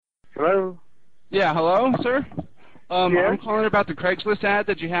Hello? Yeah, hello, sir? Yes? I'm calling about the Craigslist ad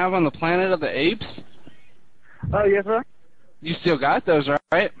that you have on the Planet of the Apes. Oh, yes, sir? You still got those,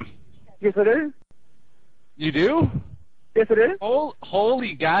 right? Yes, I do. You do? Yes, I do.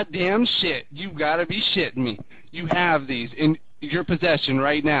 Holy goddamn shit. You gotta be shitting me. You have these in your possession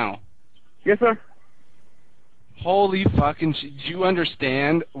right now. Yes, sir. Holy fucking shit. Do you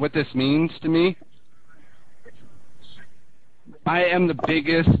understand what this means to me? I am the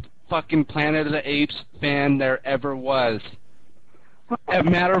biggest fucking Planet of the Apes fan there ever was. As a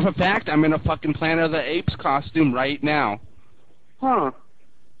matter of fact, I'm in a fucking Planet of the Apes costume right now. Huh.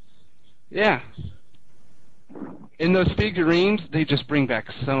 Yeah. And those figurines, they just bring back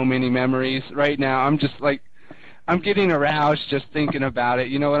so many memories right now. I'm just like, I'm getting aroused just thinking about it.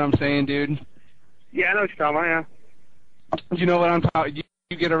 You know what I'm saying, dude? Yeah, I know what you're talking about, yeah. You know what I'm talking?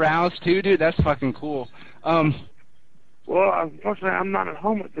 You get aroused too, dude? That's fucking cool. Well, unfortunately, I'm not at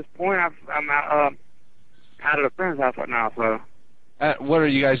home at this point. I'm out at a friend's house right now, so. What are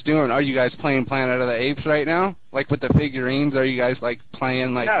you guys doing? Are you guys playing Planet of the Apes right now? Like with the figurines? Are you guys like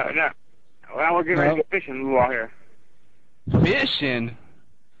playing like... No. Well, we're getting ready to go fishing a little while here. Fishing?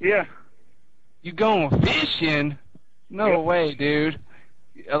 Yeah. You going fishing? No way, dude.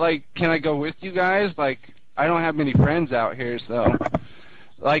 Like, can I go with you guys? Like, I don't have many friends out here, so...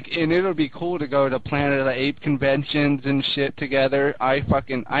 Like, and it'll be cool to go to Planet of the Ape conventions and shit together. I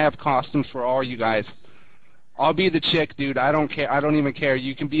have costumes for all you guys. I'll be the chick, dude. I don't care. I don't even care.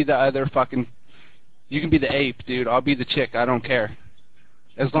 You can be the other fucking... You can be the ape, dude. I'll be the chick. I don't care.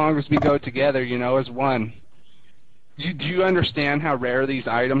 As long as we go together, you know, as one. Do you understand how rare these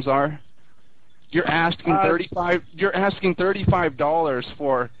items are? You're asking $35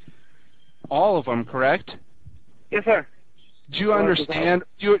 for all of them, correct? Yes, sir. Do you understand?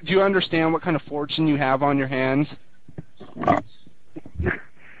 Do you understand what kind of fortune you have on your hands? No,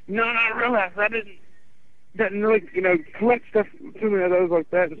 not really. I didn't really, collect stuff, too many of those like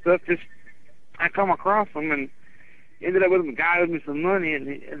that and stuff. Just I come across them and ended up with a guy with me some money,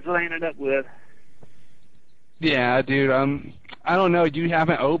 and that's what I ended up with. Yeah, dude. I don't know. You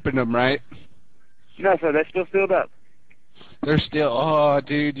haven't opened them, right? No, sir. They're still sealed up. They're still. Oh,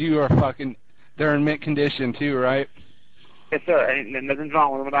 dude, you are fucking. They're in mint condition too, right? Yes, sir. Ain't nothing's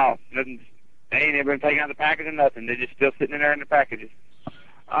wrong with them at all. They ain't ever been taken out of the package or nothing. They're just still sitting in there in the packages.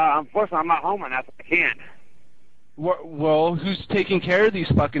 Unfortunately, I'm not home right now, so I can't. Well, who's taking care of these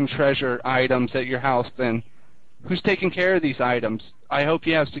fucking treasure items at your house then? Who's taking care of these items? I hope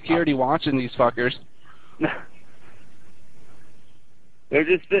you have security watching these fuckers. They're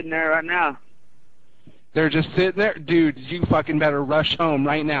just sitting there right now. They're just sitting there? Dude, you fucking better rush home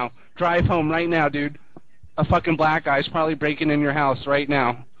right now. Drive home right now, dude. A fucking black guy's probably breaking in your house right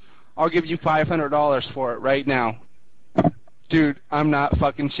now. I'll give you $500 for it right now. Dude, I'm not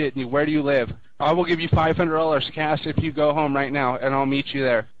fucking shitting you. Where do you live? I will give you $500 cash if you go home right now, and I'll meet you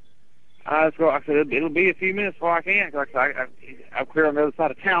there. Let's go. I said it'll be a few minutes before I can. Cause I'm clear on the other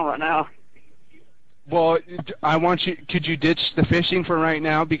side of town right now. Well, I want you. Could you ditch the fishing for right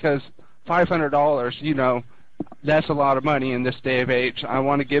now? Because $500, that's a lot of money in this day of age. I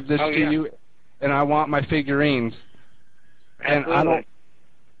want to give this to you, and I want my figurines. Absolutely.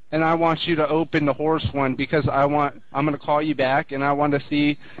 And I want you to open the horse one because I'm going to call you back, and I want to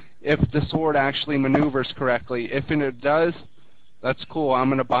see if the sword actually maneuvers correctly. If it does, that's cool. I'm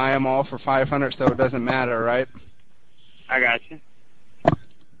going to buy them all for $500, so it doesn't matter, right? I got you.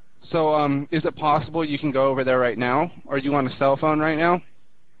 So, is it possible you can go over there right now? Or are you on a cell phone right now?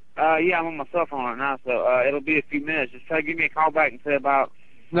 Yeah, I'm on my cell phone right now, so it'll be a few minutes. Just try to give me a call back and say about...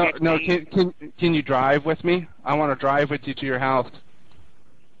 No. Can you drive with me? I want to drive with you to your house.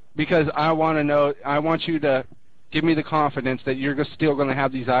 Because I want to know, I want you to give me the confidence that you're still going to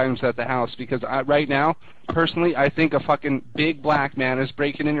have these items at the house. Because right now, personally, I think a fucking big black man is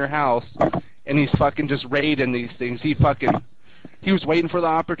breaking in your house, and he's fucking just raiding these things. He was waiting for the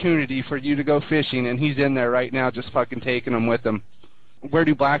opportunity for you to go fishing, and he's in there right now just fucking taking them with him. Where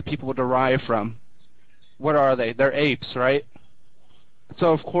do black people derive from? What are they? They're apes, right?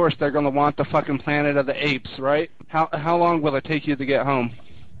 So, of course, they're going to want the fucking Planet of the Apes, right? How long will it take you to get home?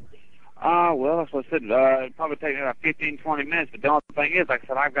 Well, that's what I said. It'll probably take me about 15, 20 minutes. But the only thing is, like I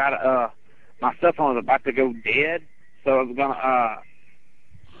said, I've got, my cell phone is about to go dead. So I'm going to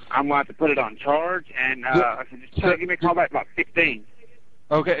have to put it on charge. And, like I said, just try to give me a call back about 15.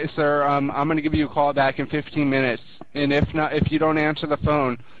 Okay, sir. I'm going to give you a call back in 15 minutes. And if you don't answer the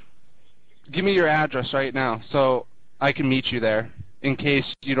phone, give me your address right now so I can meet you there in case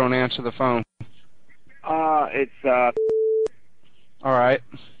you don't answer the phone. It's, All right.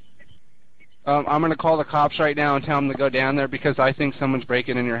 I'm going to call the cops right now and tell them to go down there because I think someone's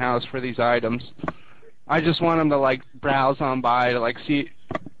breaking in your house for these items. I just want them to, like, browse on by to, like, see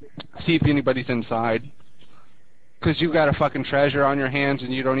if anybody's inside. Because you've got a fucking treasure on your hands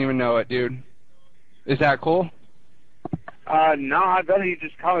and you don't even know it, dude. Is that cool? No, I'd rather you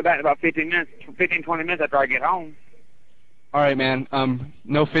just call me back in about 20 minutes after I get home. All right, man.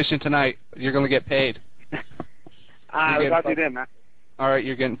 No fishing tonight. You're going to get paid. I'll talk to you then, man. All right,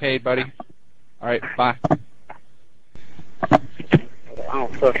 you're getting paid, buddy. All right, bye. Oh,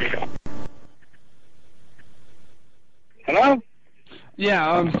 fuck. Hello?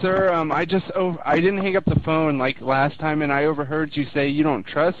 Yeah, sir, I didn't hang up the phone like last time, and I overheard you say you don't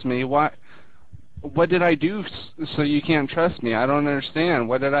trust me. What did I do so you can't trust me? I don't understand.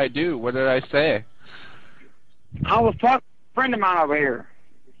 What did I do? What did I say? I was talking to a friend of mine over here.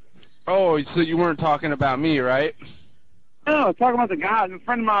 Oh, so you weren't talking about me, right? No, I was talking about the guy, a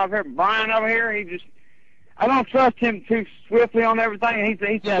friend of mine over here, Brian over here. I don't trust him too swiftly on everything. He's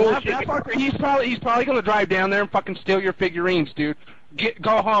bullshit. That fucker, he's probably gonna drive down there and fucking steal your figurines, dude.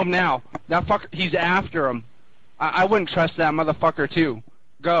 Go home now. That fucker, he's after him. I wouldn't trust that motherfucker too.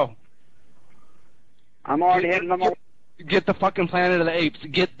 Go. I'm already heading on my way. Get the fucking Planet of the Apes.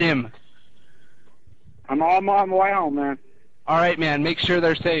 Get them. I'm on my way home, man. All right, man. Make sure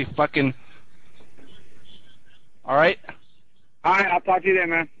they're safe. Fucking. All right? All right, I'll talk to you then,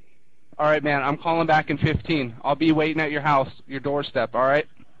 man. All right, man. I'm calling back in 15. I'll be waiting at your house, your doorstep, all right?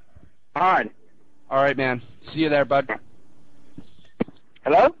 All right. All right, man. See you there, bud.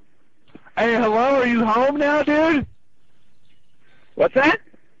 Hello? Hey, hello? Are you home now, dude? What's that?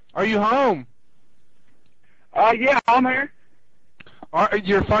 Are you home? Yeah, I'm here.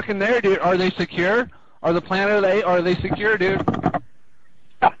 You're fucking there, dude. Are they secure? Are the Planet of the Apes, are they secure, dude?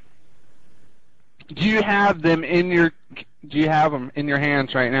 Do you have them in your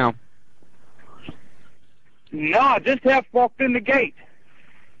hands right now? No, I just have walked in the gate.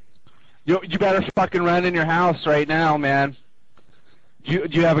 You better fucking run in your house right now, man. Do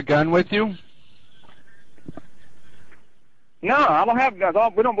you have a gun with you? No, I don't have guns.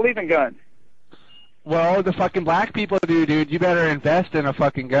 We don't believe in guns. Well, the fucking black people do, dude. You better invest in a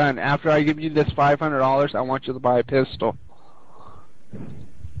fucking gun. After I give you this $500, I want you to buy a pistol.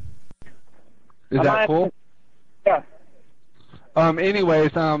 Is that cool? Yeah.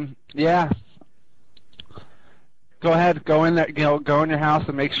 Anyways, yeah. Go ahead, go in there, go in your house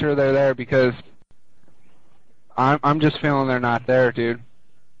and make sure they're there because I'm just feeling they're not there, dude.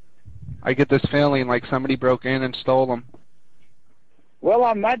 I get this feeling like somebody broke in and stole them. Well,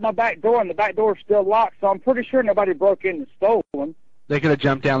 I'm at my back door, and the back door is still locked, so I'm pretty sure nobody broke in and stole them. They could have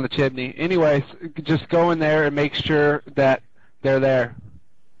jumped down the chimney. Anyways, just go in there and make sure that they're there.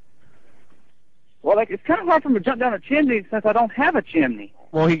 Well, it's kind of hard for me to jump down a chimney since I don't have a chimney.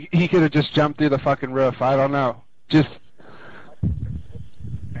 Well, he could have just jumped through the fucking roof. I don't know. Just...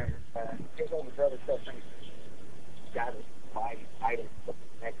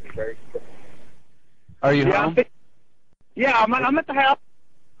 Are you home? Yeah, I'm at the house.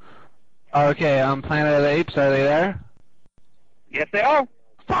 Okay, Planet of the Apes, are they there? Yes, they are.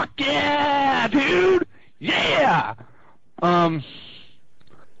 Fuck yeah, dude! Yeah!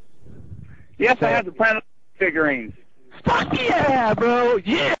 Yes, I have the Planet figurines. Fuck yeah, bro!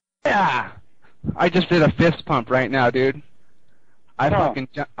 Yeah! I just did a fist pump right now, dude.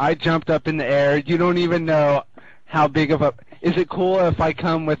 I jumped up in the air. You don't even know how big of a... Is it cool if I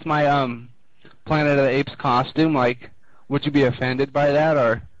come with my Planet of the Apes costume? Like, would you be offended by that,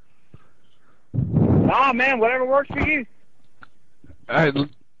 or... Nah, man, whatever works for you. I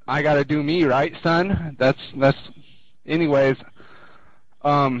gotta do me, right, son? That's... Anyways,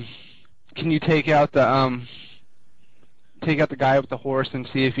 can you take out the guy with the horse and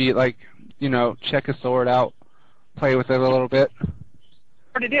see if he, like, check his sword out, play with it a little bit?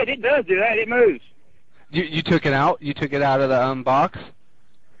 It did. It does do that. It moves. You took it out? You took it out of the box?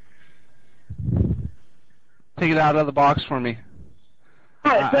 Take it out of the box for me.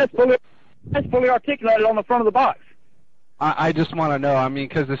 That's fully articulated on the front of the box. I just want to know. I mean,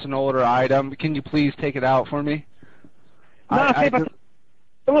 because it's an older item. Can you please take it out for me? The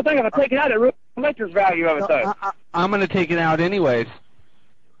only thing, if I take it out, it ruins the collector's value of it, though. I'm going to take it out anyways.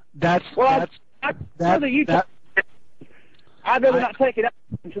 I'd rather not take it out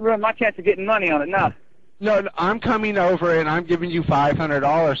to ruin my chance of getting money on it. No, I'm coming over and I'm giving you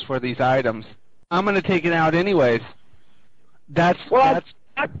 $500 for these items. I'm going to take it out anyways. I'd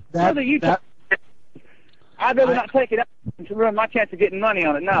rather not take it out to ruin my chance of getting money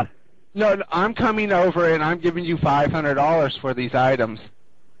on it. No, I'm coming over and I'm giving you $500 for these items.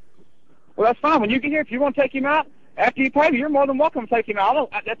 Well, that's fine. When you get here, if you want to take him out, after you pay me, you're more than welcome to take him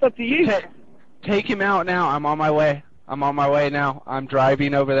out. That's up to you. take him out now. I'm on my way. I'm on my way now. I'm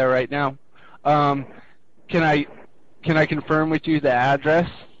driving over there right now. Can I confirm with you the address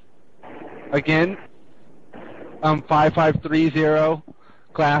again? 5530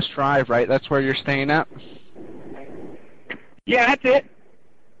 Glass Drive, right? That's where you're staying at? Yeah, that's it.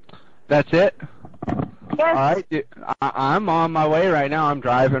 That's it? Sir? All right. I'm on my way right now. I'm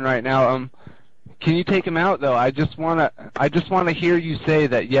driving right now. Can you take him out though? I just wanna hear you say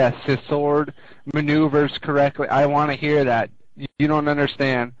that yes, his sword maneuvers correctly. I want to hear that. You don't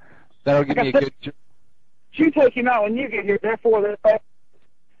understand. That'll give me a good. You take him out when you get here. Therefore,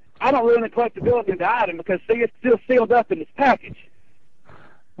 I don't ruin the collectability of the item because see, it's still sealed up in this package.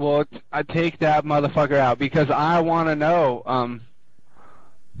 Well, I take that motherfucker out because I want to know.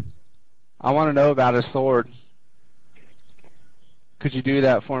 I want to know about his sword. Could you do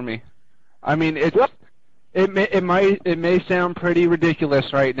that for me? I mean, it may sound pretty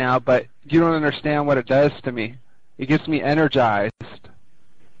ridiculous right now, but you don't understand what it does to me. It gets me energized.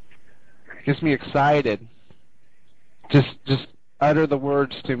 It gets me excited. Just utter the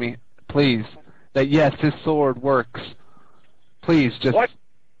words to me, please. That yes, his sword works. Please, just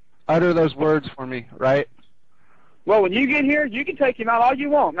utter those words for me, right? Well, when you get here, you can take him out all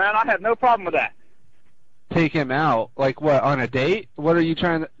you want, man. I have no problem with that. Take him out? Like what, on a date? What are you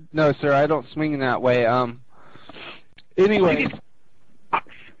trying to... No, sir, I don't swing that way. Anyway.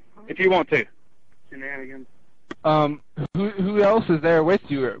 If you want to. Shenanigans. Who else is there with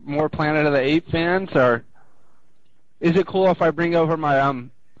you? More Planet of the Apes fans, or... Is it cool if I bring over my,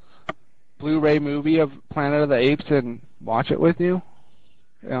 Blu-ray movie of Planet of the Apes and watch it with you?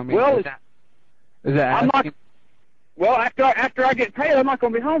 I mean, well, is that asking... Well, after I get paid, I'm not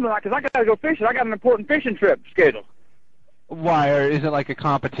going to be home tonight because I got to go fishing. I got an important fishing trip scheduled. Why? Or is it like a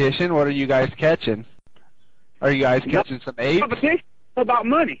competition? What are you guys catching? Are you guys catching some apes? Competition about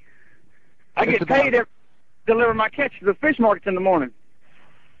money. I get paid to deliver my catch to the fish markets in the morning.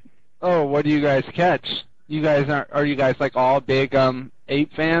 Oh, what do you guys catch? You guys are you guys like all big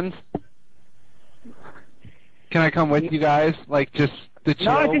ape fans? Can I come with you guys? Like just to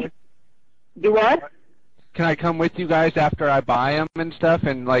chill? No, do what? Can I come with you guys after I buy them and stuff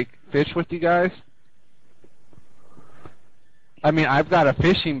and like fish with you guys? I mean, I've got a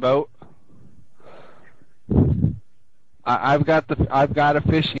fishing boat. I've got a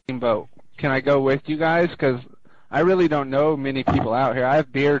fishing boat. Can I go with you guys? Because I really don't know many people out here. I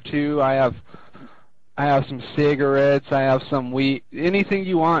have beer too. I have some cigarettes. I have some wheat. Anything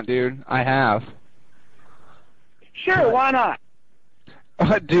you want, dude. I have. Sure, why not?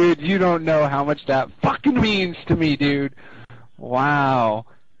 Dude, you don't know how much that fucking means to me, dude. Wow.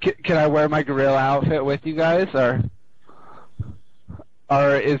 Can I wear my gorilla outfit with you guys, or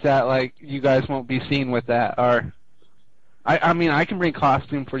is that like you guys won't be seen with that? Or I mean, I can bring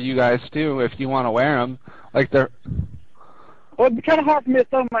costume for you guys too if you want to wear them. Like they're. Well, it'd be kind of hard for me to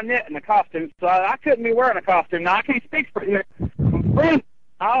throw my net in a costume, so I couldn't be wearing a costume. Now I can't speak for him.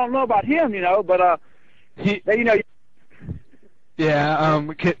 I don't know about him, but Yeah,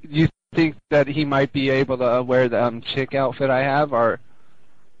 you think that he might be able to wear the chick outfit I have, or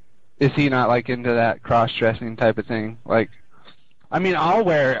is he not like into that cross-dressing type of thing? Like, I mean, I'll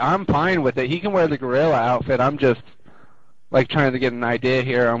wear it. I'm fine with it. He can wear the gorilla outfit. I'm just like trying to get an idea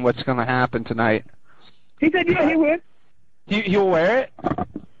here on what's going to happen tonight. He said, yeah, he would. He'll wear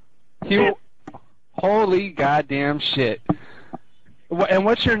it? Holy goddamn shit. And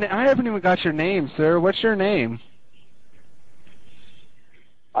what's your name? I haven't even got your name, sir. What's your name?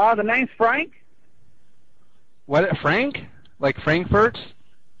 The name's Frank. What, Frank? Like Frankfurt?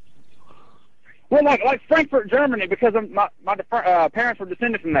 Well, like Frankfurt, Germany, because my parents were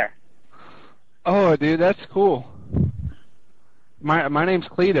descended from there. Oh, dude, that's cool. My name's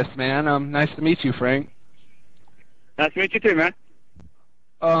Cletus, man. Nice to meet you, Frank. Nice to meet you too, man.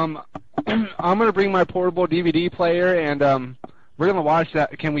 I'm gonna bring my portable DVD player, and we're gonna watch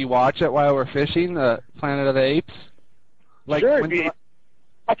that. Can we watch it while we're fishing, the Planet of the Apes? Like, sure.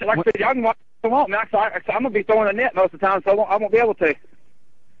 I can watch if I want, man. I'm gonna be throwing a net most of the time, so I won't be able to.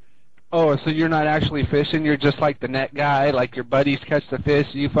 Oh, so you're not actually fishing? You're just like the net guy. Like your buddies catch the fish,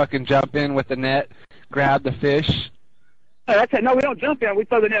 you fucking jump in with the net, grab the fish. Hey, that's it. No, we don't jump in. We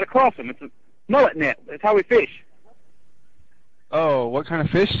throw the net across them. It's a mullet net. That's how we fish. Oh, what kind of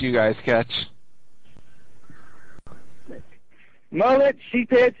fish do you guys catch? Mullet,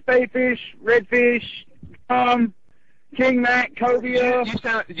 sheephead, spadefish, redfish, king mac, cobia.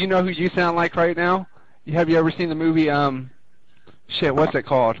 You know who you sound like right now? Have you ever seen the movie, what's it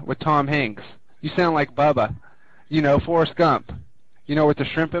called? With Tom Hanks. You sound like Bubba. Forrest Gump. With the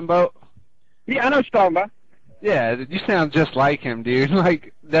shrimping boat? Yeah, I know what you're talking about. Yeah, you sound just like him, dude.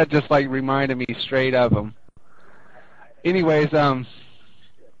 Like, that just, like, reminded me straight of him. Anyways,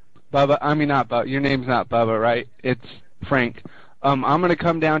 Bubba, I mean, not Bubba, your name's not Bubba, right? It's Frank. I'm going to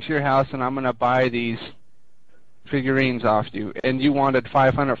come down to your house and I'm going to buy these figurines off you. And you wanted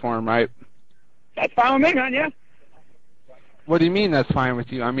 $500 for them, right? That's fine with me, man, yeah. What do you mean that's fine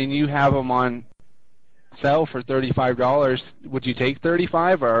with you? I mean, you have them on sale for $35. Would you take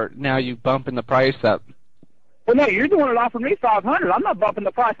 $35, or now you bumping the price up? Well, no, you're the one that offered me $500. I'm not bumping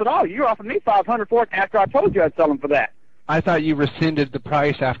the price at all. You offered me $500 for it after I told you I'd sell them for that. I thought you rescinded the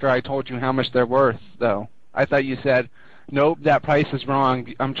price after I told you how much they're worth, though. I thought you said, nope, that price is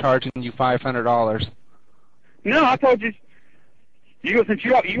wrong. I'm charging you $500. No, I told you. Since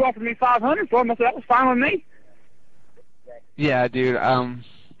you offered me $500 for them, I said that was fine with me. Yeah, dude.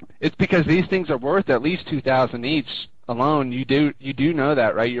 It's because these things are worth at least $2,000 each alone. You do know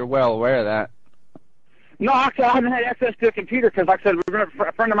that, right? You're well aware of that. No, actually, I haven't had access to a computer because, like I said, we're going to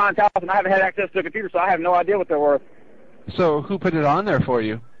a friend of mine's house, and I haven't had access to a computer, so I have no idea what they're worth. So who put it on there for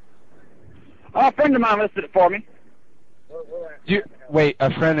you? A friend of mine listed it for me. Wait,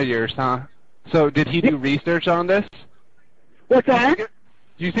 a friend of yours, huh? So did he do research on this? What's that? Do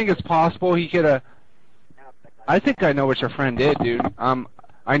you think it's possible he could have... I think I know what your friend did, dude.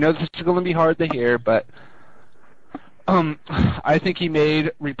 I know this is going to be hard to hear, but I think he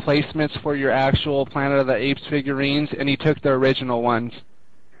made replacements for your actual Planet of the Apes figurines, and he took the original ones.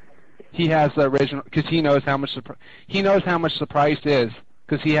 He has the original because he knows how much the price is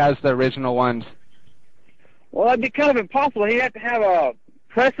because he has the original ones. Well, that'd be kind of impossible. He'd have to have a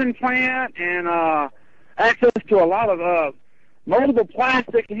pressing plant and access to a lot of moldable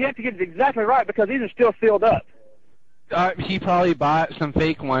plastic, and he'd have to get it exactly right because these are still sealed up. He probably bought some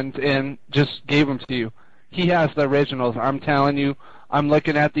fake ones and just gave them to you. He has the originals. I'm telling you, I'm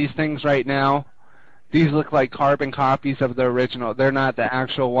looking at these things right now. These look like carbon copies of the original. They're not the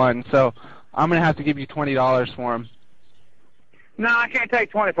actual one. So I'm going to have to give you $20 for them. No, I can't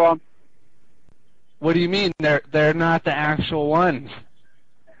take 20 for them. What do you mean? They're not the actual ones.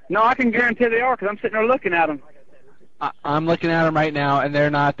 No, I can guarantee they are because I'm sitting there looking at them. I'm looking at them right now, and they're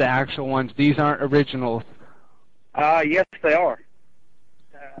not the actual ones. These aren't originals. Yes, they are.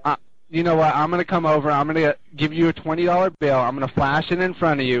 You know what? I'm going to come over. I'm going to give you a $20 bill. I'm going to flash it in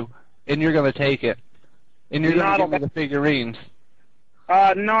front of you, and you're going to take it. And you're going to give me the figurines.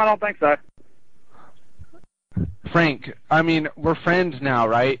 No, I don't think so. Frank, I mean, we're friends now,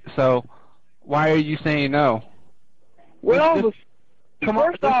 right? So why are you saying no? Well,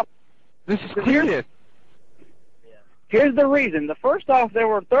 first off, this is curious. Here's the reason. First off, they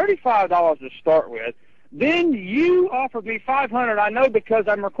were $35 to start with. Then you offered me $500. I know because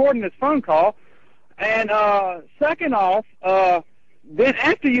I'm recording this phone call. And second off, then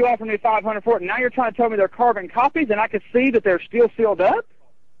after you offered me $500 for it, now you're trying to tell me they're carbon copies, and I can see that they're still sealed up.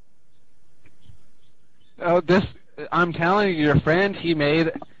 Oh, I'm telling you, your friend, he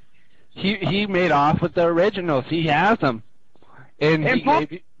made off with the originals. He has them. And he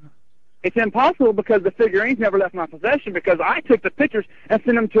gave you... It's impossible because the figurines never left my possession because I took the pictures and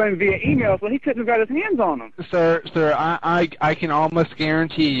sent them to him via email, so he couldn't have got his hands on them. Sir, I can almost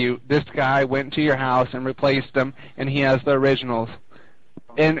guarantee you this guy went to your house and replaced them, and he has the originals.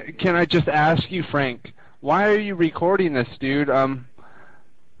 And can I just ask you, Frank, why are you recording this, dude?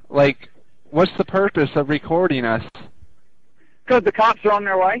 Like, what's the purpose of recording us? Because the cops are on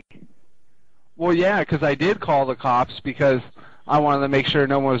their way. Well, yeah, because I did call the cops because I wanted to make sure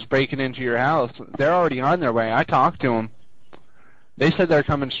no one was breaking into your house. They're already on their way. I talked to them. They said they're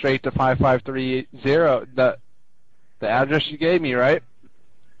coming straight to 5530, the address you gave me, right?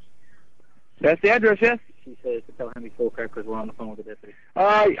 That's the address, yes. She says to tell him he's full crap because we're on the phone with the deputy.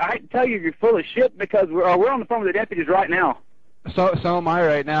 I hate to tell you you're full of shit because we're on the phone with the deputies right now. So am I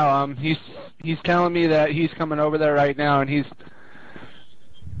right now. He's telling me that he's coming over there right now, and he's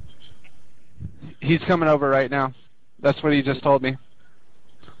coming over right now. That's what he just told me.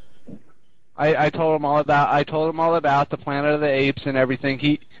 I told him all about the Planet of the Apes and everything.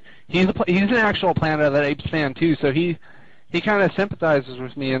 He's an actual Planet of the Apes fan too, so he kind of sympathizes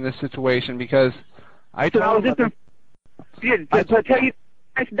with me in this situation because I told him to tell you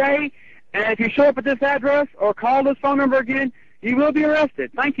next day, and if you show up at this address or call this phone number again, you will be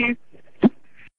arrested. Thank you.